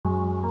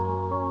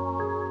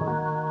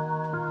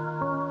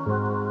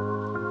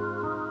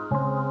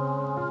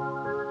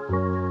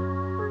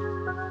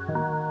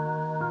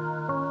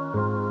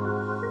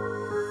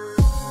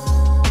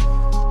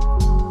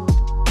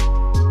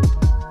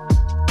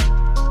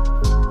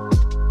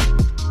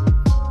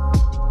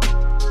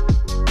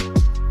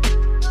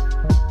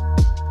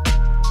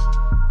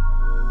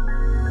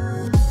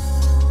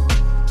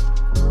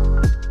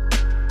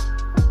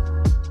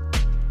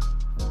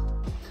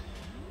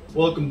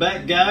Welcome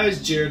back, guys.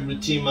 Jared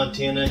with Team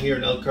Montana here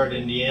in Elkhart,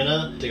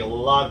 Indiana. Take a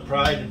lot of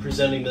pride in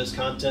presenting this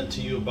content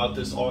to you about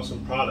this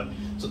awesome product.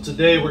 So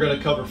today we're going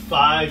to cover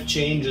 5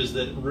 changes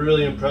that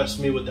really impressed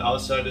me with the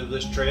outside of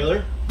this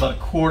trailer. About a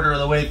quarter of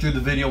the way through the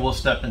video we'll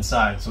step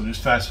inside, so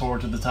just fast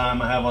forward to the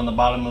time I have on the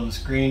bottom of the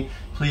screen.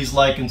 Please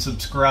like and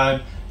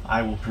subscribe.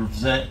 I will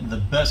present the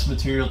best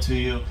material to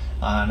you,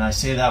 and I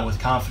say that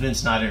with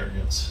confidence, not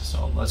arrogance.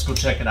 So let's go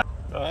check it out.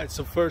 Alright,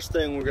 so first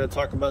thing we're going to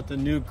talk about the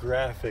new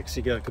graphics.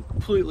 You got a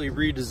completely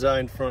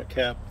redesigned front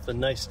cap with a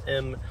nice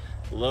M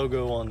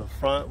logo on the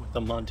front with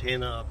the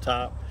Montana up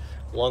top.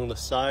 Along the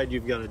side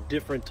you've got a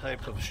different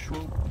type of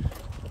swoop,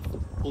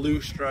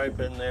 blue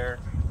stripe in there.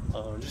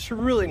 Just a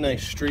really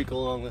nice streak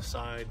along the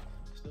side.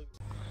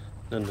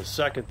 Then the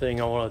second thing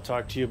I want to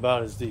talk to you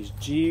about is these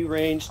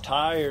G-Range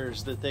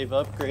tires that they've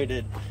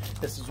upgraded.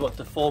 This is what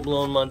the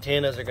full-blown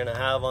Montanas are going to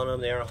have on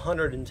them. They are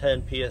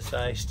 110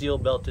 PSI steel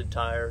belted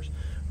tires.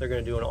 They're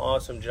going to do an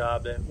awesome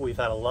job. We've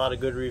had a lot of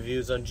good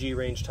reviews on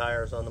G-Range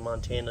tires on the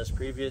Montanas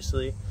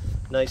previously.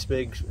 Nice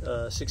big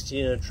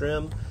 16-inch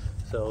trim,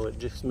 so it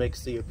just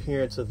makes the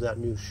appearance of that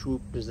new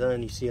swoop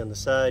design you see on the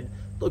side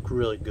look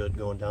really good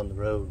going down the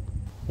road.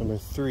 Number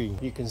 3,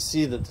 you can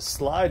see that the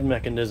slide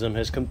mechanism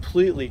has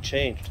completely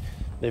changed.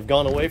 They've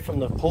gone away from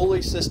the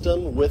pulley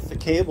system with the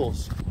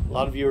cables. A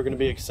lot of you are going to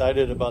be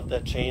excited about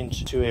that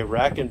change to a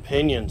rack and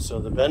pinion. So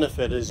the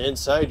benefit is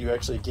inside you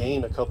actually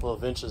gain a couple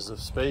of inches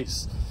of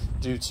space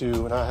due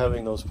to not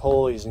having those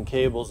pulleys and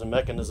cables and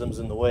mechanisms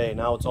in the way.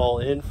 Now it's all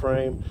in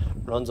frame,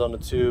 runs on a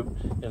tube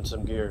and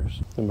some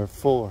gears. Number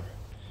 4,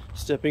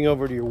 stepping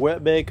over to your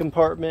wet bay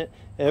compartment.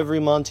 Every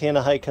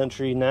Montana high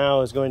country now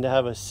is going to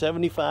have a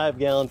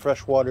 75-gallon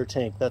freshwater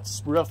tank.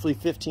 That's roughly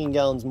 15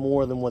 gallons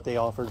more than what they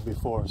offered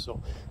before.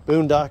 So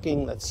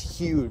boondocking, that's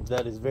huge.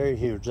 That is very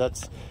huge.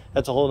 That's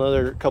a whole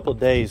other couple of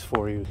days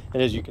for you.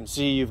 And as you can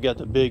see, you've got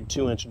the big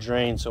 2-inch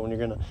drain, so when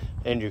you're going to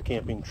end your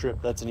camping trip,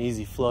 that's an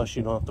easy flush.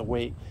 You don't have to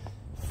wait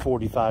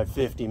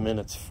 45-50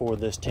 minutes for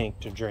this tank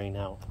to drain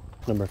out.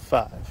 Number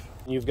 5,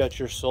 you've got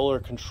your solar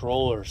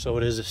controller. So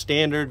it is a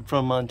standard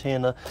from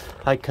Montana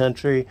high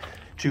country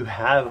to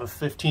have a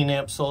 15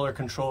 amp solar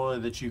controller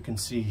that you can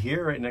see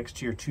here right next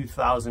to your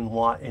 2000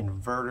 watt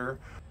inverter.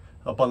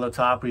 Up on the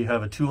top we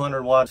have a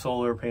 200 watt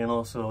solar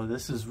panel, so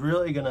this is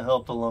really going to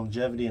help the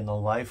longevity and the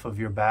life of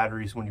your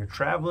batteries when you're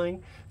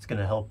traveling. It's going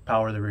to help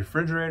power the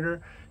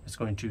refrigerator. It's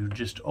going to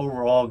just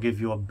overall give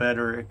you a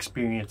better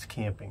experience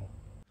camping.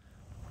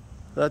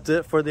 That's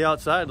it for the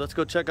outside. Let's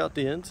go check out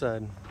the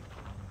inside.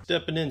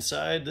 Stepping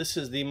inside, this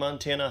is the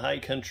Montana High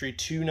Country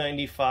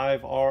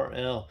 295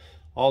 RL.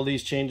 All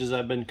these changes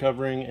I've been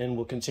covering and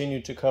will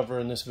continue to cover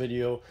in this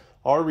video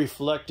are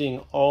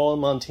reflecting all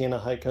Montana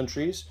high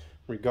countries,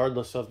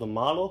 regardless of the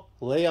model.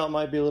 Layout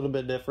might be a little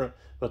bit different,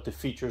 but the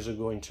features are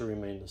going to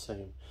remain the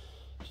same.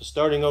 So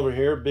starting over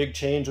here, big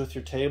change with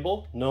your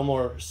table. No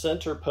more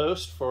center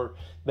post for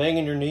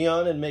banging your knee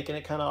on and making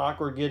it kind of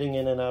awkward getting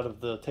in and out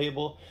of the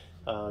table.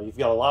 You've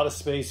got a lot of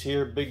space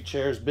here, big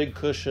chairs, big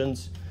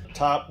cushions.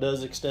 Top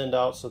does extend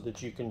out so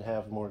that you can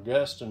have more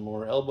guests and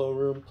more elbow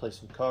room, play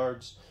some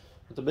cards.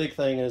 But the big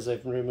thing is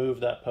they've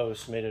removed that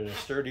post, made it a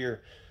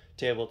sturdier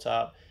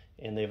tabletop,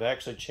 and they've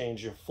actually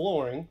changed your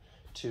flooring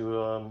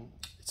to,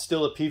 it's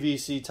still a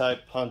PVC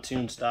type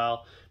pontoon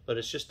style, but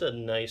it's just a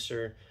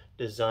nicer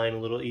design, a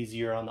little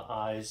easier on the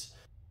eyes.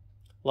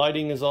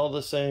 Lighting is all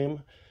the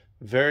same,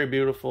 very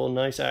beautiful,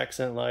 nice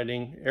accent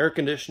lighting. Air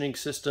conditioning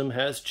system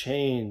has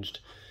changed.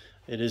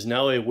 It is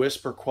now a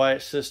whisper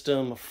quiet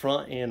system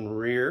front and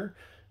rear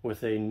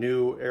with a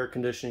new air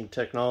conditioning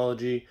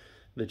technology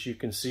that you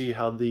can see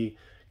how the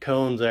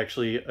cones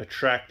actually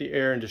attract the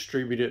air and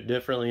distribute it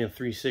differently in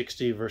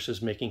 360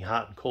 versus making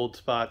hot and cold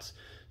spots.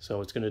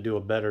 So it's going to do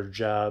a better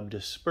job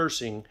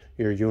dispersing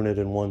your unit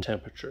in one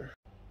temperature.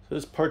 So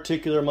this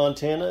particular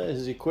Montana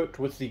is equipped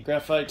with the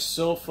graphite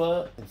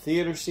sofa and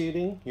theater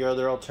seating. Your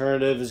other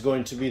alternative is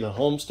going to be the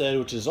Homestead,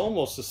 which is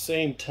almost the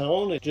same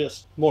tone, it's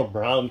just more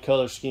brown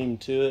color scheme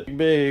to it.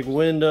 Big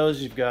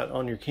windows you've got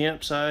on your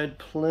campsite,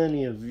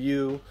 plenty of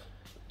view.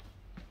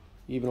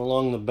 Even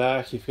along the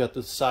back, you've got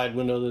the side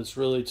window that's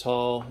really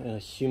tall and a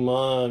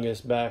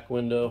humongous back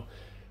window.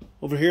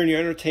 Over here in your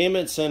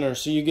entertainment center,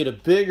 so you get a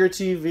bigger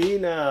TV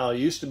now. It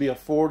used to be a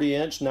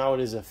 40-inch, now it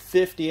is a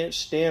 50-inch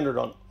standard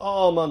on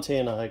all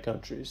Montana high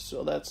countries.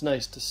 So that's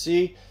nice to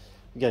see.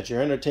 You got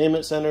your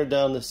entertainment center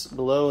down this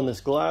below in this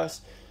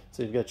glass.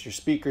 So you've got your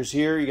speakers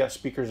here, you got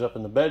speakers up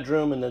in the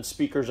bedroom, and then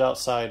speakers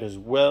outside as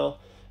well,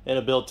 and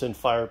a built-in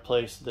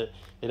fireplace that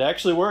it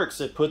actually works.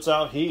 It puts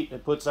out heat.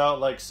 It puts out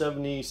like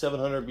 700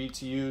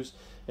 BTUs.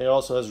 It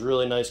also has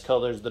really nice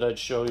colors that I'd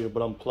show you,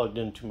 but I'm plugged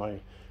into my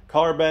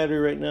car battery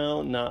right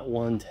now, not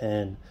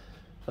 110.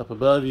 Up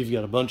above, you've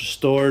got a bunch of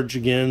storage.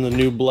 Again, the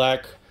new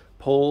black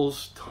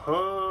poles,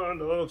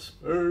 ton of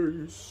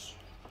space.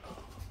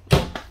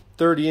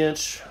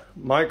 30-inch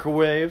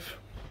microwave,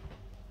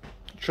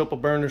 triple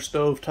burner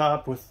stove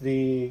top with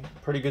the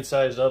pretty good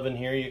sized oven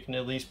here. You can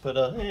at least put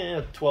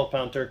a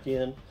 12-pound turkey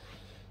in.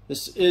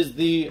 This is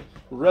the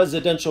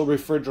residential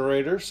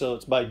refrigerator, so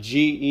it's by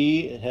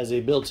GE. It has a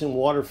built-in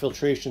water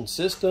filtration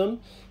system,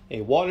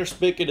 a water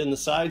spigot in the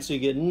side so you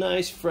get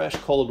nice fresh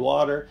cold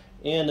water,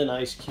 and an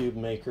ice cube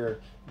maker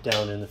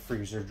down in the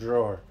freezer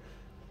drawer.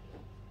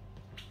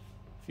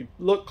 If you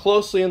look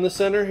closely in the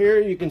center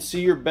here, you can see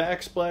your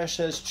backsplash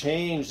has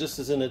changed. This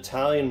is an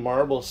Italian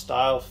marble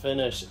style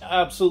finish.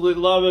 Absolutely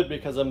love it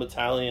because I'm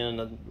Italian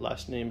and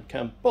last name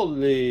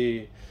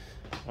Campoli.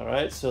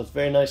 Alright, so it's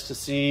very nice to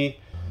see.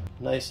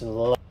 Nice and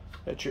low.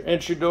 At your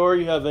entry door,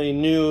 you have a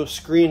new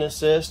screen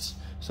assist.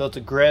 So it's a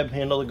grab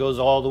handle that goes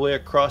all the way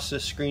across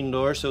this screen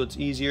door, so it's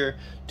easier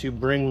to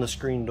bring the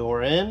screen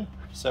door in,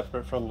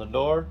 separate from the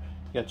door.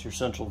 You got your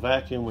central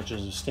vacuum, which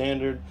is a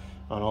standard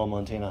on all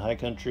Montana high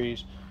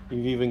countries.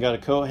 You've even got a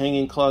coat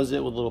hanging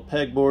closet with a little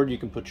pegboard. You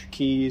can put your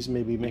keys,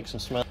 maybe make some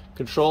smell.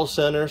 Control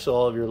center, so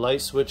all of your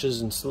light switches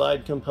and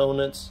slide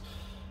components.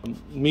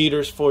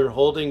 Meters for your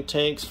holding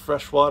tanks,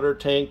 freshwater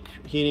tank,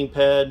 heating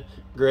pad,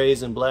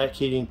 grays and black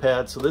heating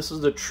pad. So this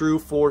is the true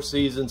 4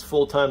 seasons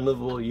full-time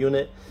livable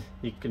unit.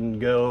 You can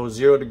go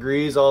 0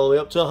 degrees all the way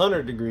up to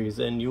 100 degrees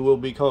and you will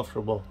be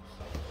comfortable.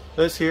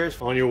 This here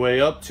is on your way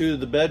up to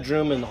the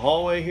bedroom and the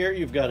hallway here.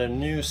 You've got a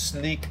new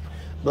sleek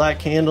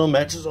black handle,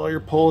 matches all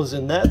your poles,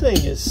 and that thing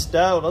is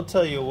stout. I'll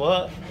tell you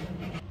what,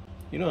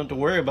 you don't have to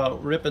worry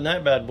about ripping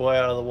that bad boy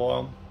out of the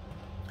wall.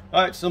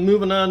 Alright, so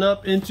moving on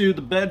up into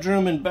the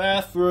bedroom and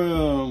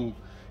bathroom.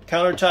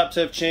 Countertops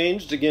have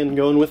changed, again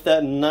going with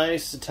that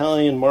nice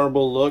Italian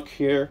marble look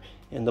here,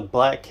 and the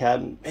black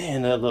cabinet.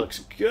 Man, that looks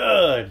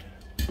good.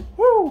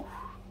 Woo!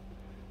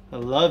 I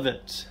love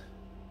it.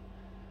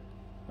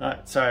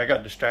 Alright, sorry I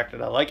got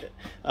distracted. I like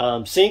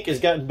it. Sink has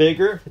gotten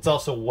bigger. It's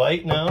also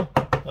white now.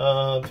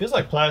 Feels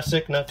like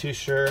plastic, not too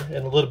sure.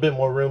 And a little bit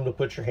more room to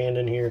put your hand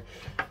in here,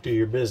 do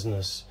your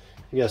business.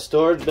 You got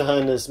storage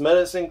behind this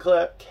medicine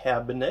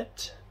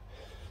cabinet.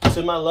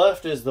 To my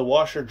left is the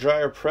washer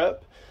dryer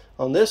prep.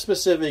 On this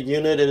specific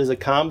unit, it is a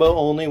combo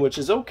only, which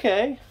is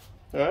okay.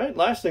 Alright,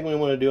 last thing we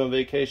want to do on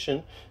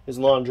vacation is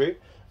laundry.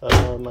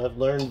 I've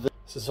learned that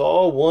this is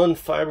all one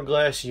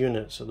fiberglass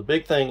unit. So the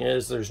big thing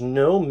is there's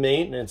no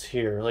maintenance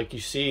here. Like you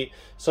see,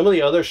 some of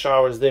the other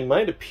showers, they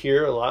might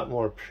appear a lot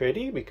more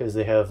pretty because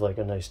they have like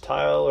a nice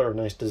tile or a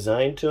nice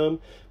design to them.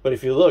 But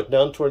if you look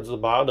down towards the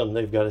bottom,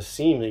 they've got a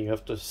seam that you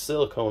have to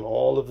silicone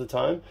all of the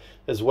time,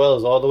 as well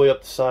as all the way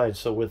up the side.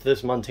 So with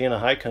this Montana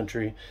high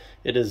country,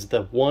 it is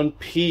the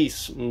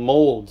one-piece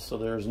mold, so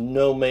there's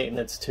no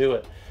maintenance to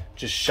it.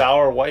 Just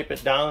shower, wipe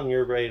it down,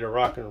 you're ready to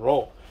rock and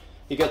roll.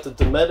 You got the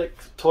Dometic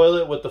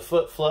toilet with the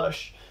foot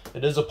flush.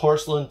 It is a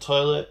porcelain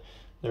toilet.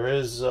 There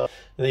is, and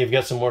then you've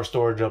got some more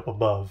storage up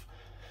above.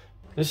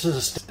 This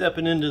is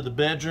stepping into the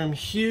bedroom.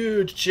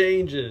 Huge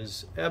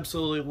changes.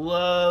 Absolutely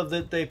love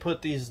that they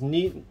put these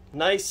neat,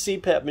 nice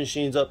CPAP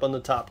machines up on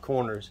the top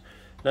corners.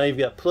 Now you've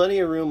got plenty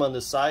of room on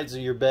the sides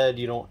of your bed.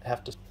 You don't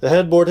have to. The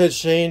headboard has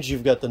changed.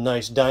 You've got the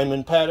nice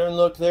diamond pattern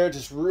look there.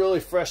 Just really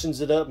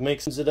freshens it up,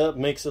 makes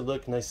it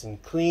look nice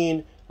and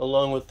clean,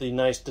 along with the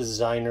nice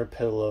designer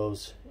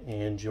pillows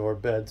and your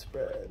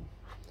bedspread.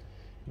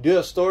 You do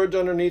have storage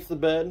underneath the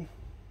bed.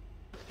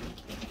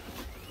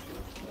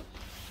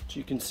 As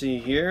you can see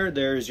here,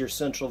 there's your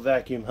central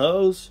vacuum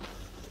hose.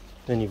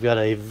 Then you've got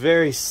a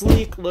very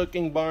sleek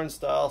looking barn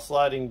style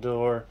sliding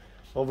door.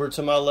 Over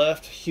to my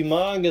left,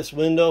 humongous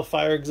window,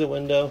 fire exit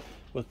window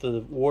with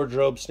the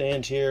wardrobe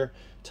stand here.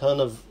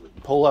 Ton of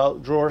pull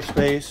out drawer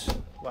space.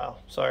 Wow,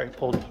 sorry,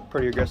 pulled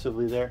pretty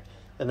aggressively there.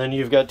 And then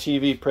you've got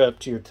TV prep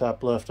to your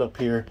top left up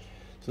here,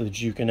 so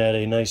that you can add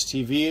a nice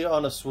TV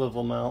on a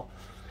swivel mount.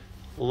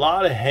 A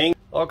lot of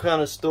all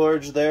kind of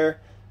storage there.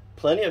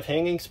 Plenty of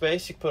hanging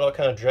space. You can put all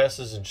kind of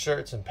dresses and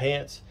shirts and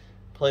pants.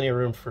 Plenty of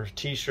room for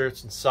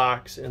t-shirts and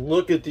socks. And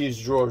look at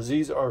these drawers.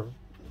 These are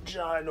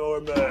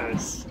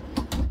ginormous.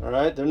 All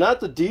right, they're not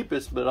the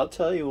deepest, but I'll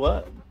tell you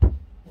what,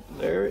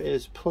 there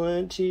is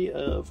plenty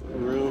of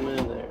room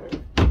in there.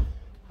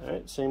 All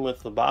right, same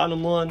with the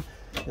bottom one.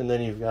 And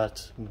then you've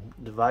got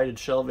divided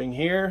shelving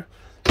here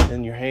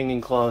and your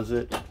hanging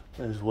closet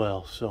as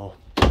well. So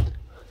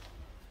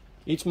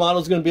each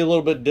model is going to be a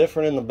little bit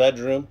different in the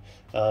bedroom,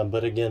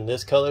 but again,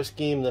 this color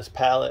scheme, this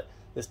palette,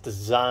 this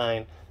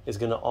design is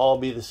going to all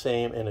be the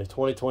same in a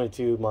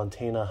 2022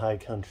 Montana high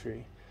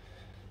country.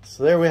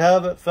 So there we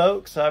have it,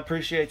 folks. I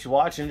appreciate you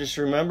watching. Just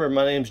remember,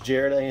 my name's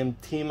Jared. I am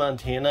Team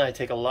Montana. I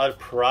take a lot of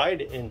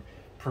pride in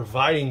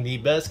providing the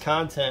best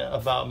content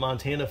about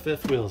Montana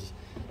fifth wheels.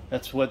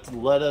 That's what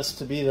led us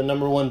to be the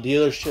 #1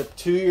 dealership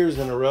 2 years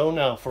in a row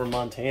now for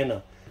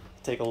Montana.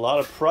 I take a lot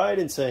of pride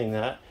in saying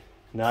that,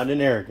 not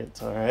in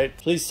arrogance, all right?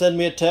 Please send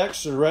me a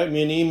text or write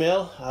me an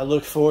email. I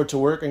look forward to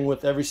working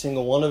with every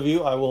single one of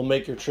you. I will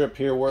make your trip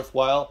here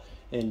worthwhile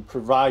and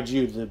provide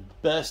you the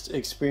best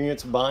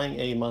experience buying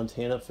a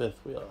Montana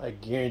fifth wheel. I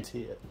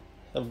guarantee it.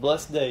 Have a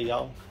blessed day,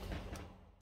 y'all.